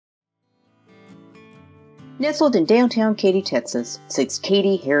Nestled in downtown Katy, Texas, sits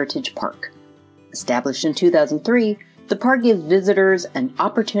Katy Heritage Park. Established in 2003, the park gives visitors an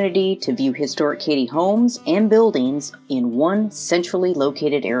opportunity to view historic Katy homes and buildings in one centrally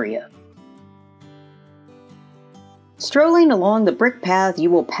located area. Strolling along the brick path, you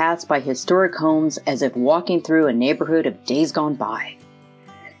will pass by historic homes as if walking through a neighborhood of days gone by.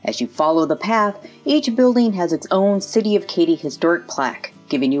 As you follow the path, each building has its own City of Katy historic plaque,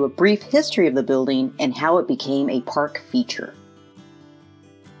 giving you a brief history of the building and how it became a park feature.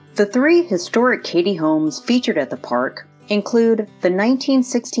 The 3 historic Katy homes featured at the park include the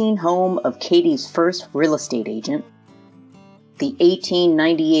 1916 home of Katy's first real estate agent, the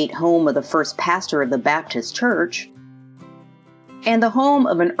 1898 home of the first pastor of the Baptist Church, and the home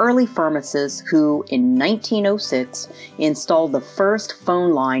of an early pharmacist who, in 1906, installed the first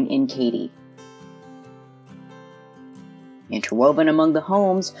phone line in Katy. Interwoven among the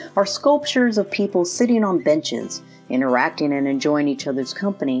homes are sculptures of people sitting on benches, interacting and enjoying each other's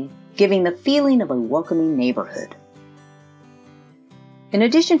company, giving the feeling of a welcoming neighborhood. In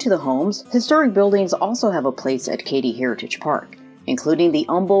addition to the homes, historic buildings also have a place at Katy Heritage Park, including the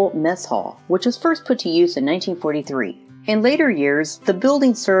Humble Mess Hall, which was first put to use in 1943. In later years, the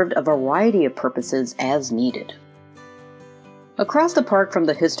building served a variety of purposes as needed. Across the park from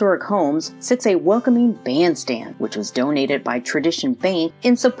the historic homes sits a welcoming bandstand, which was donated by Tradition Bank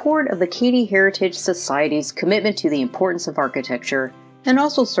in support of the Katy Heritage Society's commitment to the importance of architecture, and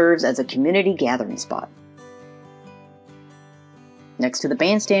also serves as a community gathering spot. Next to the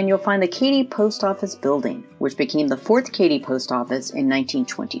bandstand, you'll find the Katy Post Office building, which became the 4th Katy Post Office in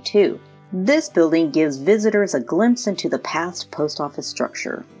 1922. This building gives visitors a glimpse into the past post office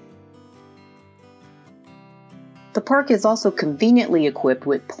structure. The park is also conveniently equipped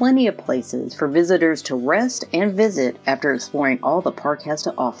with plenty of places for visitors to rest and visit after exploring all the park has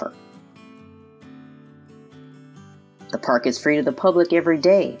to offer. The park is free to the public every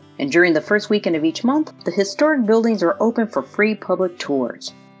day, and during the first weekend of each month, the historic buildings are open for free public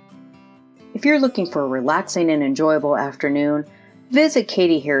tours. If you're looking for a relaxing and enjoyable afternoon, visit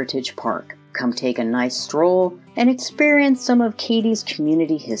Katy Heritage Park. Come take a nice stroll and experience some of Katy's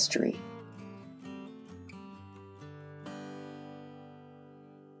community history.